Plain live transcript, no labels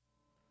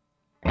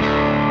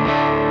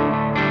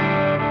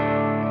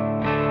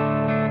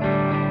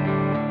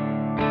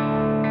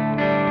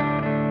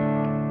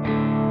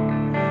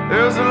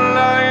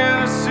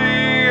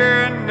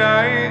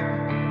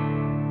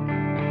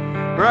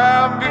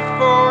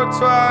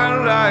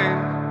light.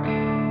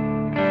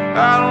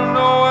 I don't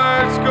know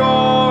where it's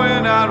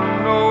going, I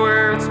don't know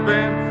where it's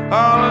been.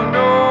 All I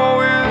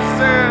know is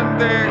that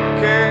they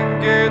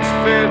can't get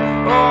fed.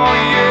 Oh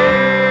yeah.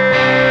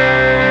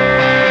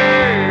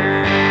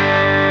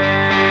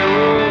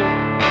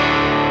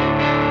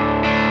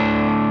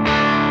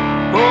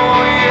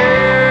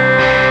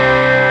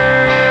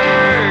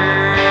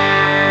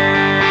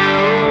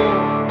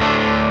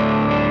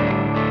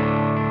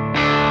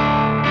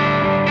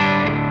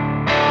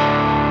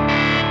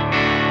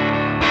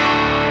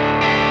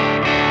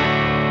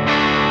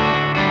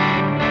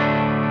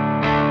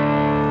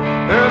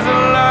 There's a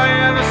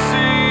lion to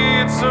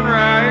see at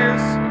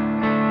sunrise.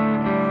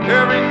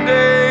 Every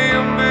day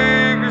a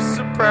bigger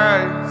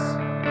surprise.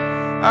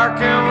 I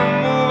can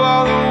remove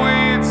all the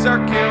weeds, I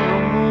can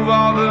remove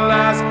all the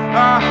lies.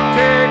 I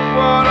take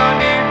what I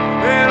need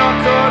and I'll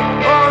cut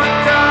all the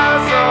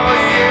ties. Oh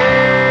yeah.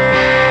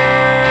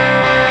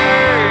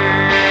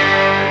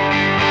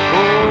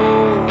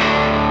 Oh.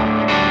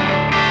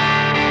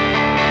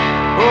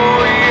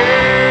 Oh yeah.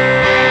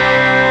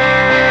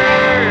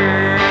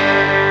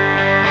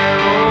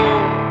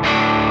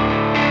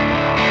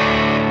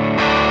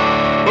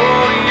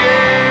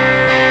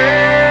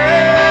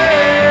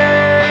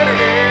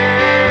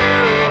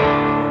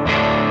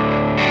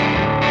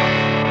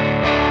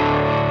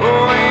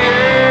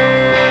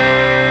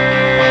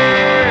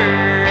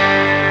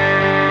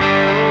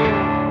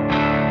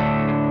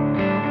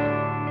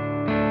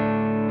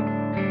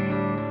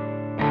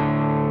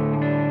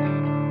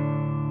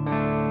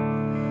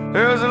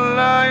 There's a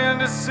lion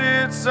that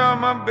sits on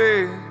my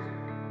bed.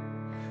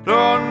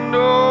 Lord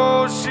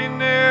knows she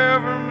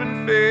never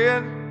been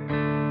fed.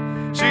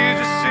 She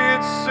just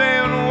sits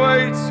and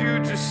waits, you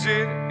just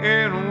sit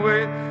and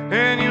wait.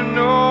 And you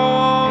know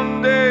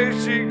one day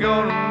she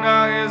gonna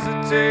not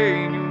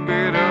hesitate. You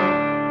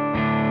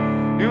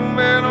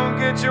better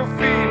get your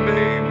feet,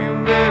 babe, you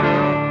better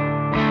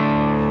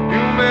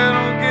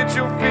get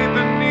your feet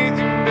beneath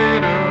you,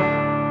 better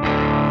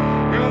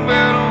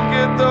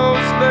get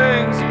those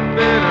legs, you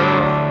better